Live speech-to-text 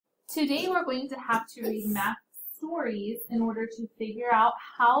Today we're going to have to read math stories in order to figure out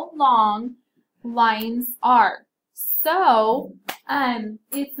how long lines are. So,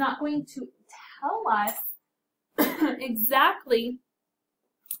 it's not going to tell us exactly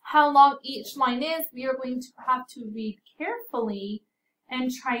how long each line is. We are going to have to read carefully and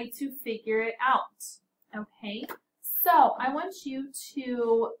try to figure it out. Okay? So, I want you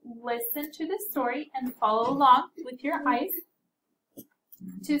to listen to the story and follow along with your eyes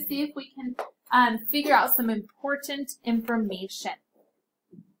to see if we can figure out some important information.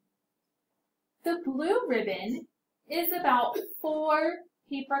 The blue ribbon is about 4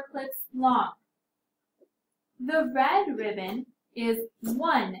 paper clips long. The red ribbon is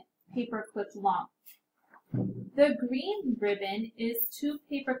 1 paper clip long. The green ribbon is 2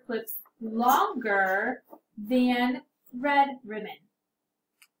 paper clips longer than red ribbon.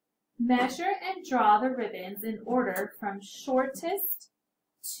 Measure and draw the ribbons in order from shortest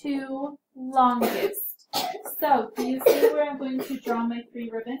to longest. So, do you see where I'm going to draw my 3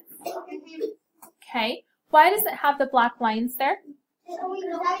 ribbons? Okay. Why does it have the black lines there?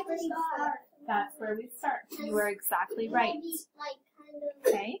 That's where we start. You are exactly right.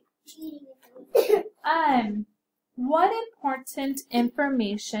 Okay. What important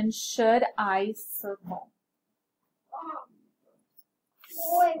information should I circle?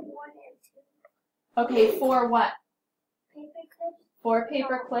 Okay, 4 what? 4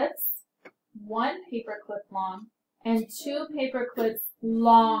 paper clips, 1 paper clip long, and 2 paper clips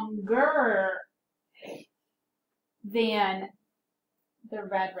longer than the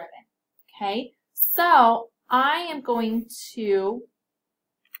red ribbon. Okay, so I am going to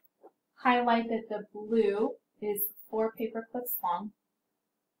highlight that the blue is 4 paper clips long,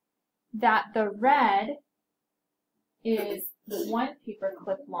 that the red is 1 paper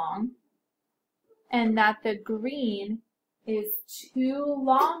clip long, and that the green is 2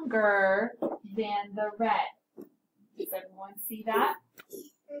 longer than the red. Does everyone see that?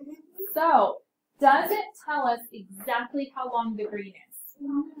 So, does it tell us exactly how long the green is?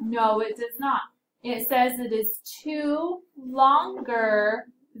 No, it does not. It says it is 2 longer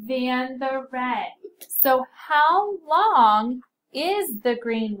than the red. So, how long is the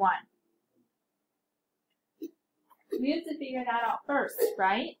green one? We have to figure that out first,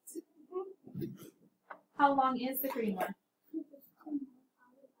 right? How long is the green one?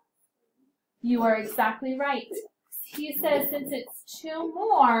 You are exactly right. He says since it's 2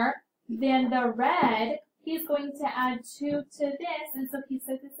 more than the red, he's going to add 2 to this, and so he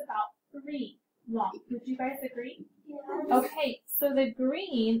says it's about 3 long. Would you guys agree? Yeah. Okay, so the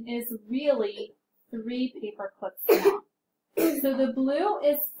green is really 3 paper clips long. So the blue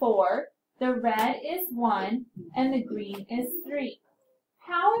is 4, the red is 1, and the green is 3.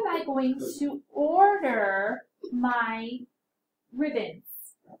 How am I going to order my ribbons?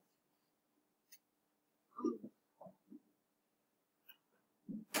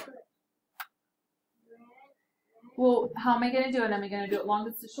 Well, how am I going to do it? Am I going to do it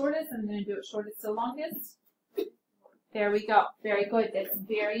longest to shortest? I'm going to do it shortest to longest. There we go. Very good. It's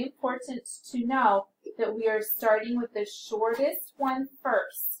very important to know that we are starting with the shortest one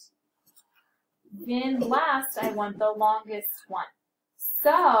first. Then last, I want the longest one.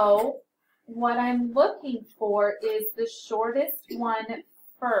 So, what I'm looking for is the shortest one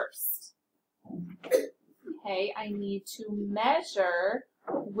first. Okay, I need to measure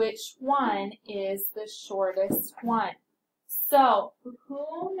which one is the shortest one. So,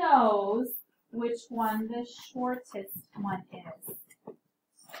 who knows which one the shortest one is?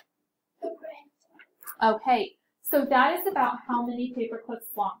 Okay, so that is about how many paper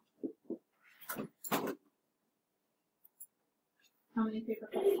clips long? How many paper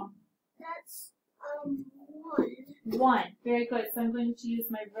clips long? That's 1. 1. Very good. So I'm going to use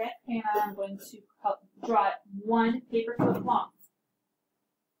my red pen and I'm going to draw 1 paper clip long.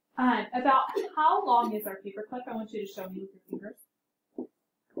 About how long is our paper clip? I want you to show me with your fingers.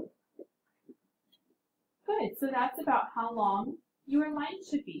 Good. So that's about how long your line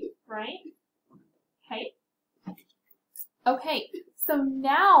should be, right? Okay. Okay. So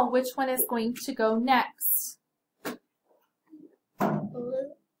now which one is going to go next?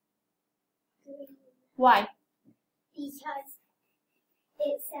 Blue. Green. Why? Because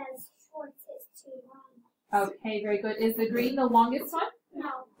it says shortest to long. Okay, very good. Is the green the longest one? No.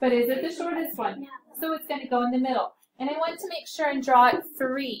 But is it the shortest one? No. So it's going to go in the middle. And I want to make sure and draw it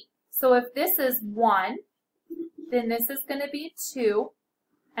 3. So if this is 1, then this is going to be 2,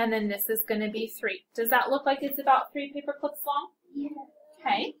 and then this is going to be 3. Does that look like it's about 3 paper clips long? Yeah.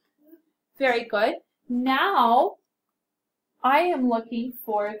 Okay. Very good. Now, I am looking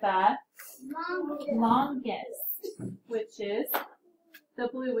for the longest, which is the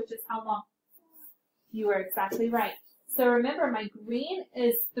blue, which is how long? You are exactly right. So remember, my green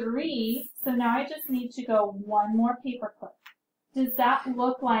is 3, so now I just need to go one more paper clip. Does that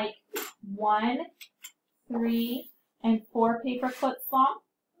look like 1, 3, and 4 paper clips long?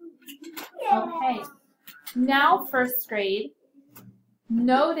 Okay. Now, first grade,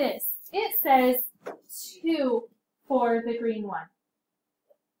 notice it says 2 for the green one.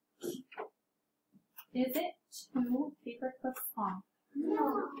 Is it 2 paper clips long?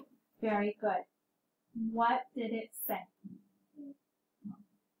 No. Very good. What did it say?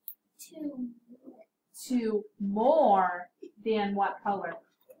 2. 2 more than what color?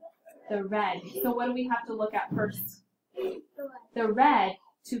 The red. So what do we have to look at first? The red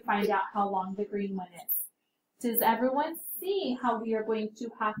to find out how long the green one is. Does everyone see how we are going to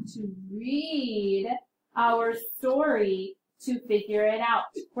have to read our story to figure it out?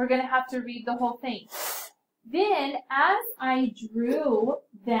 We're going to have to read the whole thing. Then, as I drew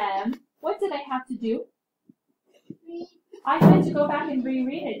them, what did I have to do? I had to go back and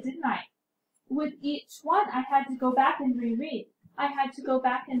reread it, didn't I? With each one, I had to go back and reread. I had to go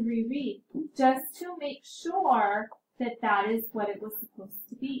back and reread just to make sure that that is what it was supposed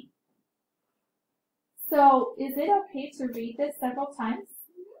to be. So, is it okay to read this several times?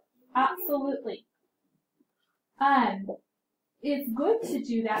 Absolutely. It's good to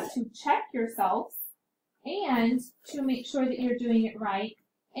do that to check yourselves and to make sure that you're doing it right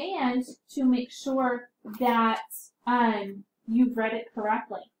and to make sure that you've read it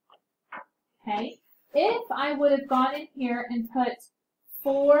correctly. Okay? If I would have gone in here and put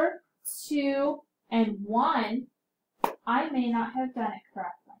 4, 2, and 1, I may not have done it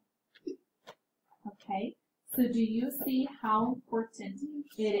correctly. Okay? So do you see how important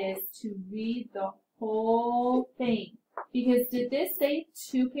it is to read the whole thing? Because did this say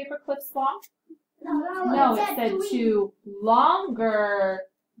 2 paper clips long? No, it said 2 longer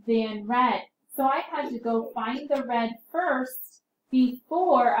than red. So I had to go find the red first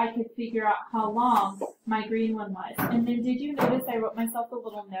before I could figure out how long my green one was. And then did you notice I wrote myself a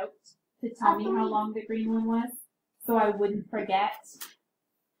little note to tell me how long the green one was so I wouldn't forget?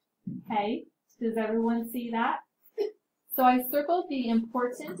 Okay, does everyone see that? So I circled the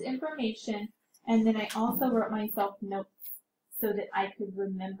important information and then I also wrote myself notes so that I could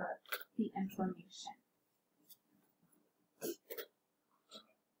remember the information.